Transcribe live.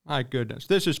My goodness.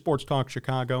 This is Sports Talk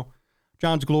Chicago.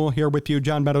 John Zaghloul here with you.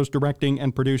 John Meadows directing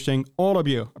and producing. All of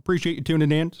you, appreciate you tuning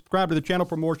in. Subscribe to the channel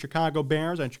for more Chicago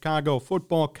Bears and Chicago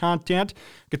football content.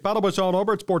 You can follow us all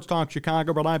over at Sports Talk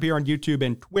Chicago. We're live here on YouTube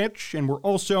and Twitch. And we're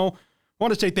also,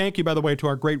 want to say thank you, by the way, to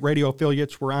our great radio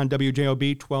affiliates. We're on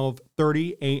WJOB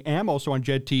 1230 AM, also on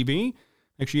JED TV.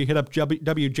 Make sure you hit up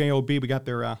WJOB. We got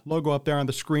their logo up there on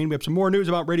the screen. We have some more news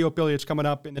about radio affiliates coming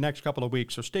up in the next couple of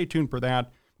weeks, so stay tuned for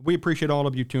that. We appreciate all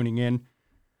of you tuning in.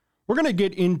 We're going to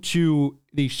get into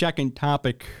the second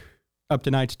topic of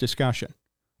tonight's discussion.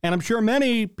 And I'm sure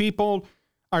many people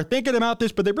are thinking about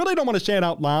this, but they really don't want to say it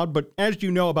out loud. But as you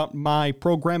know about my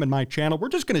program and my channel, we're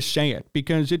just going to say it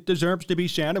because it deserves to be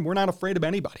said, and we're not afraid of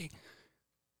anybody.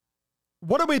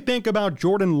 What do we think about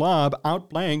Jordan Love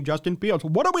outplaying Justin Fields?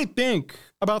 What do we think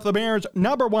about the Bears'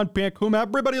 number one pick, whom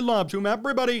everybody loves, whom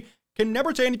everybody can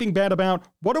never say anything bad about?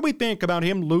 What do we think about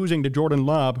him losing to Jordan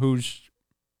Love, who's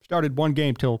started one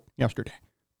game till yesterday?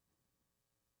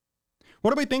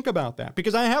 What do we think about that?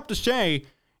 Because I have to say,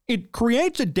 it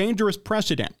creates a dangerous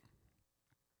precedent.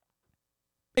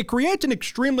 It creates an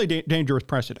extremely dangerous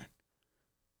precedent.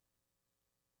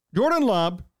 Jordan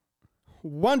Love,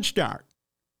 one start.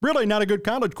 Really not a good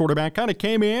college quarterback. Kind of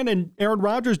came in and Aaron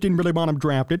Rodgers didn't really want him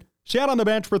drafted. Sat on the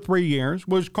bench for 3 years.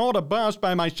 Was called a bust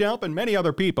by myself and many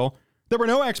other people. There were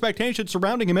no expectations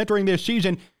surrounding him entering this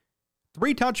season.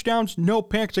 3 touchdowns, no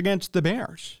picks against the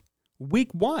Bears.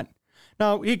 Week 1.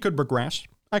 Now, he could regress.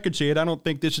 I could see it. I don't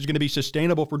think this is going to be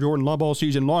sustainable for Jordan Love all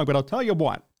season long. But I'll tell you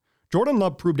what. Jordan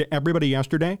Love proved to everybody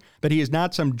yesterday that he is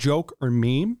not some joke or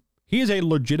meme. He is a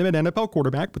legitimate NFL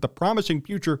quarterback with a promising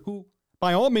future who,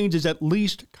 by all means, is at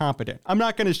least competent. I'm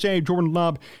not going to say Jordan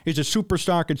Love is a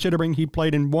superstar considering he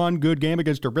played in one good game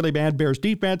against a really bad Bears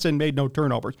defense and made no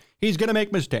turnovers. He's going to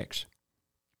make mistakes.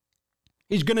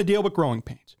 He's going to deal with growing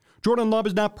pains. Jordan Love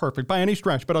is not perfect by any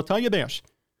stretch, but I'll tell you this.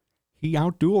 He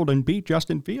outdueled and beat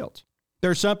Justin Fields.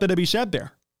 There's something to be said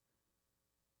there.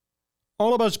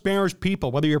 All of us Bears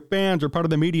people, whether you're fans or part of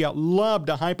the media, love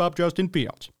to hype up Justin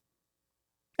Fields.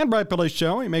 And rightfully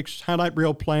so. He makes highlight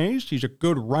reel plays. He's a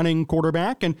good running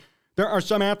quarterback, and there are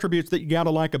some attributes that you got to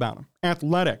like about him.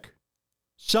 Athletic.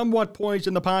 Somewhat poised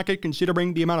in the pocket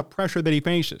considering the amount of pressure that he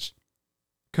faces.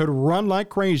 Could run like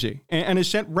crazy and has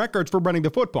set records for running the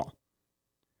football.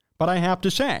 But I have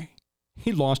to say,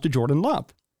 he lost to Jordan Love.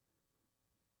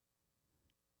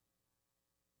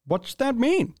 What's that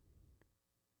mean?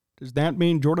 Does that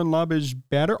mean Jordan Love is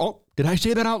better? Oh, did I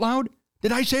say that out loud?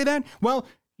 Did I say that? Well,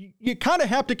 you kind of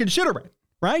have to consider it,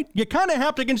 right? You kind of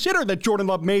have to consider that Jordan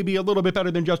Love may be a little bit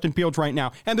better than Justin Fields right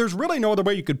now. And there's really no other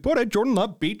way you could put it. Jordan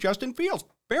Love beat Justin Fields,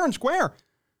 fair and square.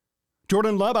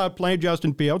 Jordan Love outplayed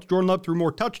Justin Fields. Jordan Love threw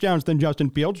more touchdowns than Justin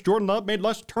Fields. Jordan Love made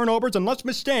less turnovers and less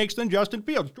mistakes than Justin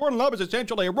Fields. Jordan Love is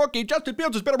essentially a rookie. Justin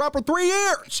Fields has been around for 3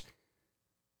 years.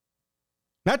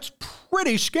 That's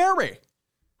pretty scary,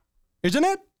 isn't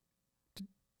it?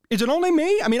 Is it only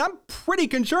me? I mean, I'm pretty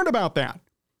concerned about that.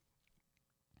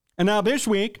 And now this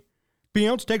week,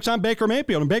 Fields takes on Baker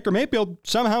Mayfield. And Baker Mayfield,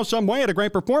 somehow, some way, had a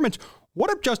great performance.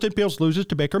 What if Justin Fields loses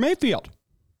to Baker Mayfield?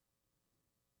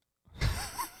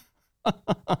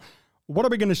 What are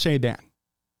we going to say then?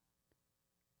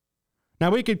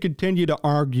 Now, we could continue to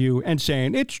argue and say,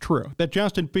 and it's true, that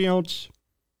Justin Fields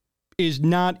is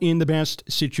not in the best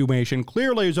situation.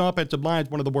 Clearly, his offensive line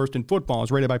is one of the worst in football,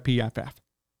 as rated by PFF,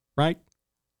 right?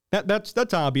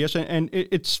 That's obvious, and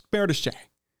it's fair to say.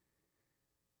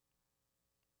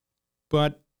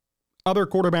 But other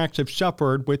quarterbacks have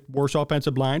suffered with worse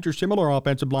offensive lines or similar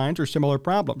offensive lines or similar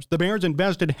problems. The Bears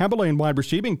invested heavily in wide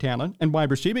receiving talent and wide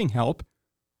receiving help.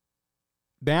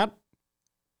 That,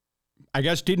 I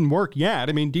guess, didn't work yet.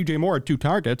 I mean, DJ Moore had 2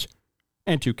 targets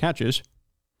and 2 catches.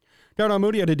 Darnell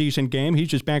Mooney had a decent game. He's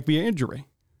just back via injury.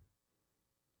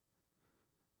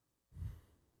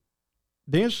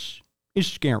 This is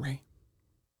scary.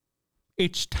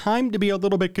 It's time to be a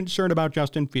little bit concerned about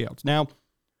Justin Fields. Now,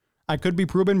 I could be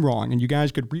proven wrong, and you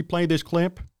guys could replay this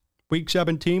clip, Week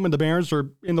 17, when the Bears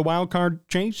are in the wild card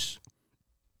chase.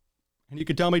 And you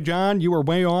could tell me, John, you were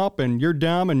way off, and you're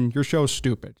dumb, and your show's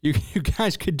stupid. You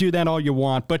guys could do that all you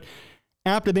want. But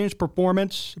after this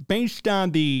performance, based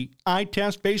on the eye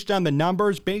test, based on the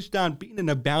numbers, based on being an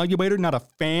evaluator, not a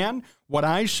fan, what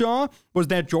I saw was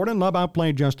that Jordan Love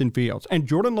outplayed Justin Fields. And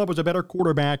Jordan Love was a better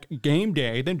quarterback game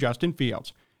day than Justin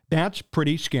Fields. That's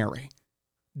pretty scary.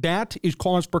 That is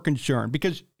cause for concern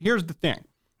because here's the thing.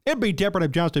 It'd be different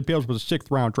if Justin Fields was a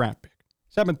 6th-round draft pick,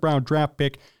 7th-round draft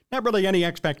pick. Not really any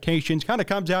expectations. Kind of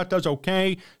comes out, does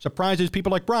okay. Surprises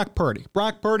people like Brock Purdy.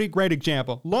 Brock Purdy, great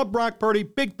example. Love Brock Purdy.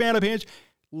 Big fan of his.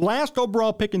 last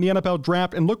overall pick in the NFL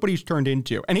draft, and look what he's turned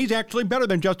into. And he's actually better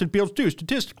than Justin Fields, too,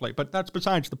 statistically, but that's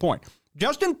besides the point.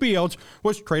 Justin Fields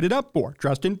was traded up for.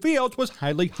 Justin Fields was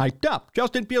highly hyped up.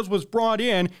 Justin Fields was brought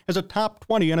in as a top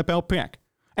 20 NFL pick.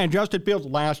 And Justin Fields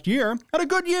last year had a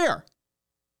good year.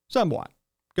 Somewhat.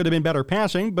 Could have been better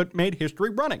passing, but made history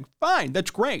running. Fine,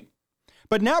 that's great.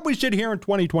 But now we sit here in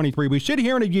 2023. We sit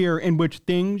here in a year in which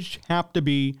things have to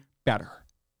be better.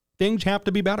 Things have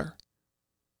to be better.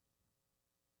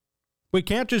 We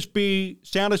can't just be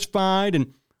satisfied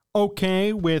and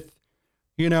okay with,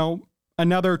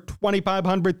 another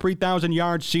 2,500, 3,000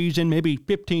 yard season, maybe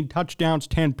 15 touchdowns,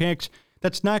 10 picks.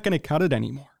 That's not going to cut it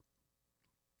anymore.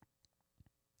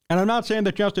 And I'm not saying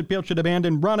that Justin Fields should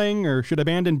abandon running or should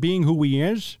abandon being who he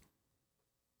is.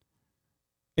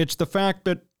 It's the fact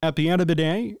that at the end of the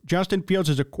day, Justin Fields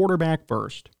is a quarterback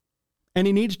first. And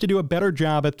he needs to do a better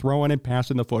job at throwing and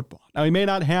passing the football. Now, he may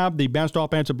not have the best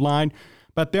offensive line,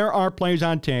 but there are plays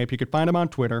on tape, you can find them on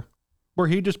Twitter, where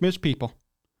he just missed people.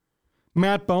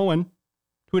 Matt Bowen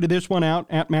tweeted this one out,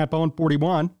 at Matt Bowen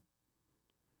 41.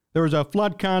 There was a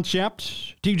flood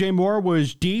concept. DJ Moore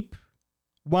was deep,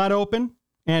 wide open,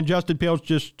 and Justin Fields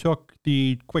just took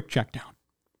the quick check down.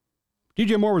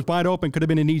 DJ Moore was wide open, could have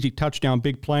been an easy touchdown,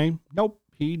 big play. Nope,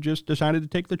 he just decided to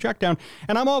take the check down.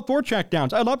 And I'm all for check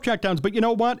downs. I love check downs, but you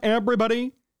know what?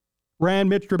 Everybody ran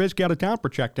Mitch Trubisky out of town for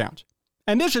check downs.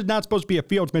 And this is not supposed to be a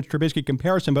Fields-Mitch Trubisky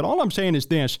comparison, but all I'm saying is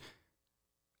this.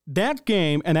 That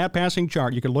game and that passing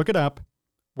chart, you can look it up,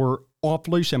 were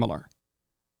awfully similar.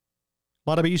 A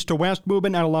lot of east to west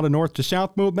movement, not a lot of north to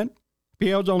south movement.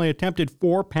 Fields only attempted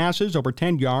 4 passes over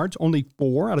 10 yards, only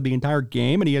 4 out of the entire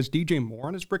game, and he has DJ Moore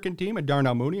on his frickin' team and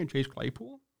Darnell Mooney and Chase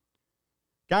Claypool.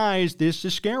 Guys, this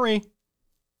is scary.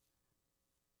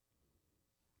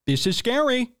 This is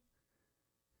scary.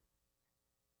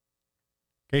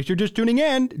 In case you're just tuning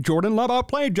in, Jordan Love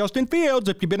outplayed Justin Fields.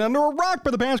 If you've been under a rock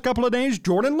for the past couple of days,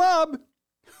 Jordan Love,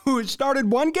 who has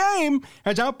started one game,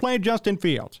 has outplayed Justin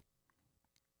Fields.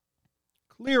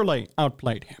 Clearly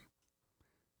outplayed him.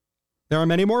 There are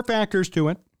many more factors to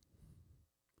it.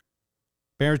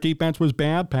 Bears defense was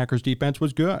bad. Packers defense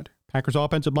was good. Packers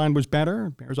offensive line was better.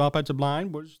 Bears offensive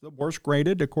line was the worst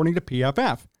graded according to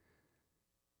PFF.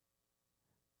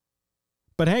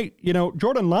 But hey,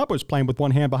 Jordan Love was playing with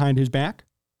one hand behind his back.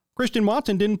 Christian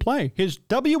Watson didn't play. His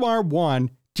WR1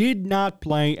 did not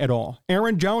play at all.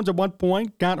 Aaron Jones at one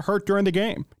point got hurt during the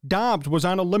game. Dobbs was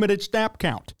on a limited snap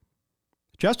count.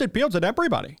 Justin Fields had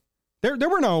everybody. There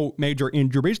were no major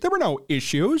injuries. There were no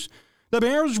issues. The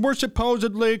Bears were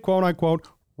supposedly, quote unquote,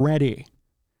 ready.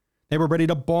 They were ready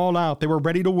to ball out. They were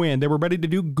ready to win. They were ready to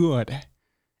do good.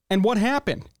 And what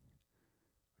happened?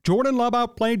 Jordan Love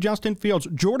outplayed Justin Fields.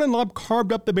 Jordan Love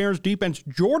carved up the Bears defense.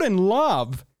 Jordan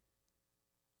Love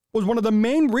was one of the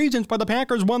main reasons why the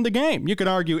Packers won the game. You could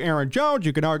argue Aaron Jones,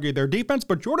 you could argue their defense,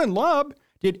 but Jordan Love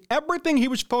did everything he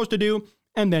was supposed to do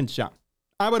and then some.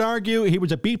 I would argue he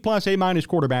was a B+, A-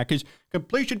 quarterback. His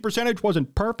completion percentage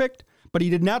wasn't perfect, but he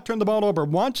did not turn the ball over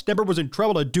once, never was in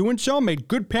trouble of doing so, made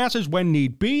good passes when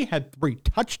need be, had 3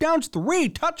 touchdowns. 3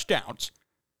 touchdowns!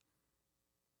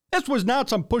 This was not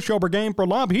some pushover game for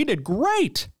Love. He did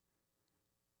great.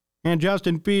 And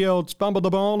Justin Fields fumbled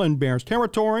the ball in Bears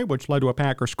territory, which led to a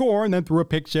Packer score, and then threw a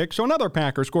pick six, so another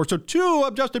Packer score. So 2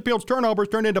 of Justin Fields' turnovers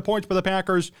turned into points for the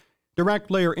Packers,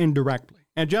 directly or indirectly.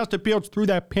 And Justin Fields threw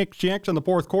that pick six in the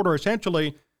fourth quarter,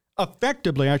 effectively,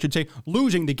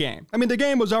 losing the game. I mean, the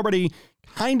game was already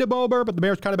kind of over, but the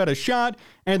Bears kind of had a shot.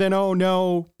 And then, oh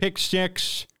no, pick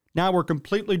six. Now we're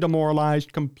completely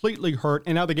demoralized, completely hurt,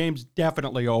 and now the game's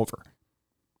definitely over.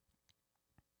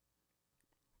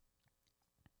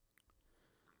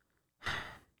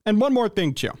 And one more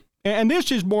thing, too. And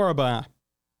this is more of a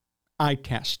eye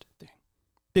test thing.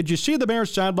 Did you see the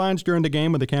Bears' sidelines during the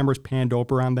game when the cameras panned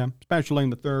over on them, especially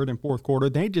in the third and fourth quarter?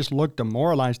 They just looked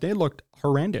demoralized. They looked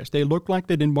horrendous. They looked like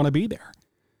they didn't want to be there.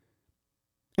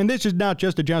 And this is not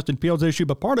just a Justin Fields issue,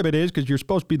 but part of it is because you're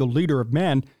supposed to be the leader of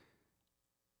men.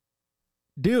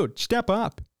 Dude, step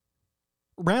up.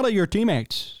 Rally your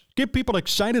teammates. Get people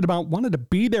excited about wanting to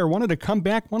be there, wanting to come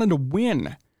back, wanting to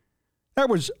win. There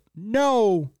was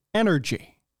no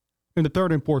energy in the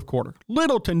third and fourth quarter.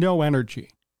 Little to no energy.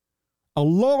 A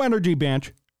low-energy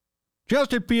bench.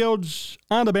 Justin Fields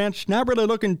on the bench, not really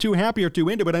looking too happy or too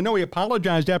into it. I know he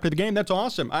apologized after the game. That's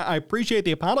awesome. I appreciate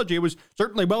the apology. It was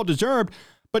certainly well-deserved.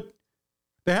 But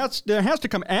there has to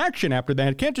come action after that.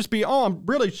 It can't just be, oh, I'm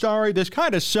really sorry. This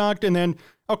kind of sucked. And then,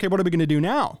 okay, what are we going to do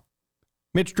now?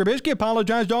 Mitch Trubisky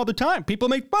apologized all the time. People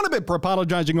make fun of him for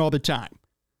apologizing all the time.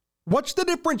 What's the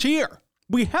difference here?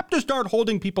 We have to start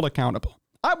holding people accountable.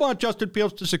 I want Justin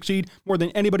Fields to succeed more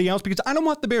than anybody else because I don't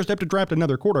want the Bears to have to draft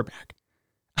another quarterback.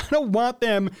 I don't want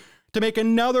them to make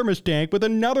another mistake with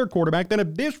another quarterback. Then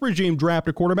if this regime draft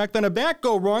a quarterback, then if that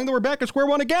go wrong, then we're back at square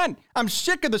one again. I'm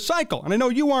sick of the cycle, and I know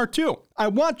you are too. I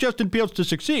want Justin Fields to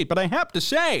succeed, but I have to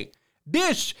say,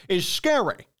 this is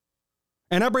scary.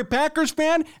 And every Packers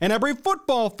fan and every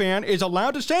football fan is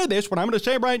allowed to say this, what I'm going to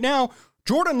say right now.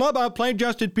 Jordan Love outplayed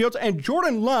Justin Fields, and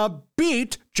Jordan Love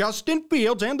beat Justin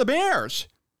Fields and the Bears.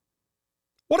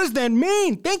 What does that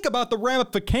mean? Think about the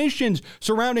ramifications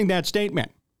surrounding that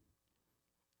statement.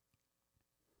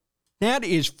 That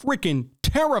is freaking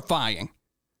terrifying,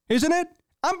 isn't it?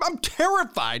 I'm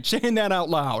terrified saying that out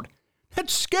loud.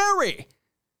 That's scary.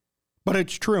 But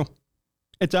it's true.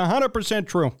 It's 100%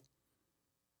 true.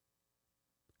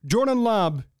 Jordan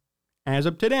Love, as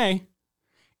of today,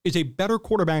 is a better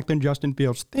quarterback than Justin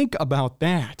Fields. Think about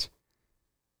that.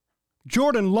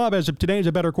 Jordan Love, as of today, is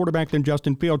a better quarterback than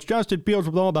Justin Fields. Justin Fields,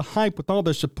 with all the hype, with all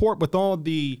the support, with all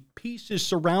the pieces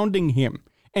surrounding him.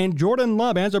 And Jordan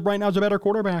Love, as of right now, is a better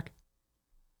quarterback.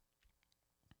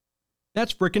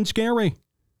 That's freaking scary.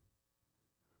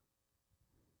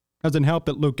 Doesn't help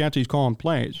that Luke Getsy's calling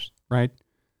plays, right?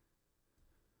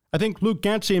 I think Luke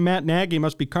Getsy and Matt Nagy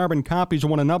must be carbon copies of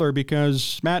one another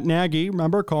because Matt Nagy,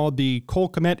 remember, called the Cole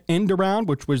Kmet end around,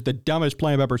 which was the dumbest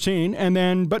play I've ever seen. And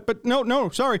then,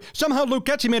 sorry. Somehow Luke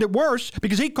Getsy made it worse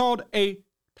because he called a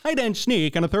tight end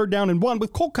sneak on a 3rd down and 1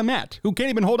 with Cole Kmet, who can't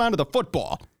even hold on to the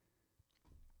football.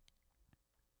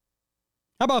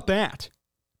 How about that?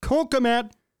 Cole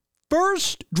Kmet,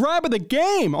 first drive of the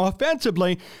game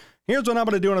offensively. Here's what I'm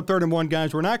going to do on a 3rd and 1,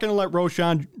 guys. We're not going to let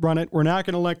Roshan run it. We're not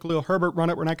going to let Khalil Herbert run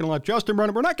it. We're not going to let Justin run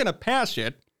it. We're not going to pass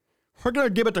it. We're going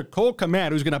to give it to Cole Kmet,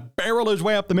 who's going to barrel his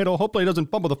way up the middle. Hopefully he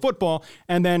doesn't fumble the football,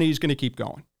 and then he's going to keep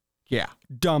going. Yeah,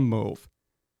 dumb move.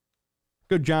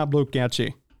 Good job, Luke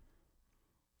Getsy.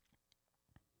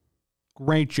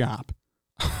 Great job.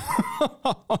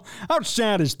 How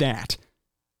sad is that?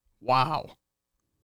 Wow.